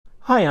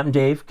Hi, I'm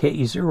Dave,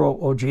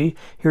 KE0OG.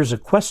 Here's a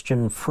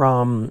question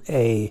from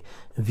a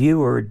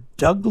viewer,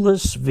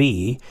 Douglas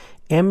V,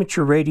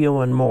 Amateur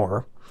Radio and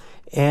More.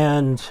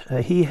 And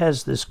he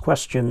has this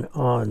question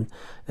on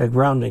a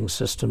grounding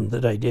system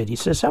that I did. He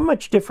says, how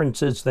much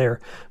difference is there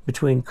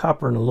between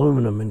copper and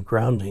aluminum in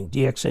grounding?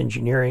 DX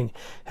Engineering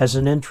has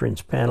an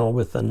entrance panel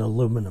with an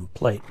aluminum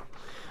plate.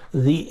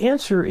 The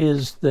answer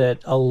is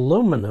that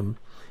aluminum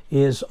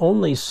is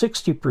only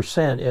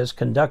 60% as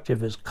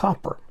conductive as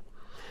copper.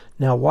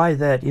 Now, why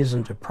that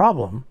isn't a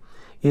problem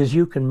is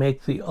you can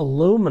make the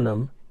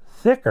aluminum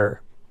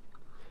thicker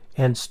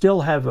and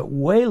still have it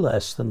way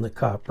less than the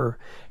copper,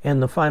 and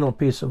the final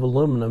piece of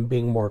aluminum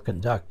being more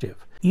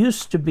conductive.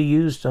 Used to be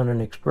used on an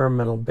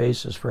experimental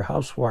basis for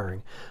house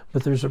wiring,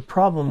 but there's a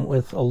problem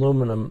with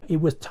aluminum.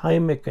 With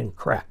time it can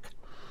crack,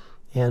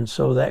 and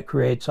so that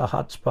creates a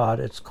hot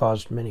spot. It's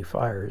caused many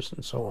fires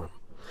and so on.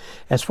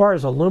 As far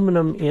as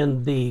aluminum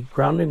in the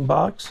grounding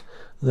box,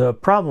 the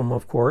problem,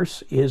 of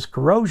course, is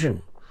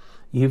corrosion.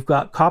 You've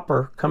got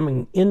copper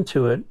coming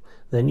into it,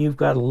 then you've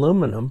got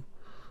aluminum,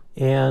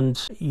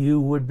 and you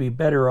would be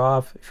better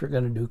off if you're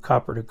going to do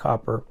copper to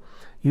copper.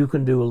 You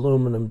can do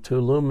aluminum to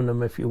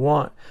aluminum if you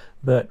want,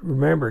 but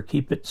remember,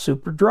 keep it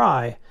super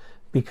dry,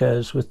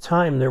 because with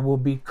time there will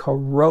be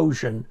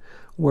corrosion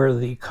where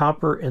the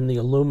copper and the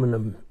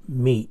aluminum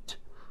meet.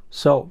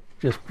 So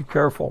just be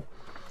careful.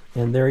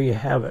 And there you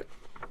have it.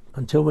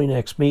 Until we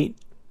next meet,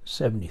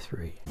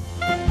 73.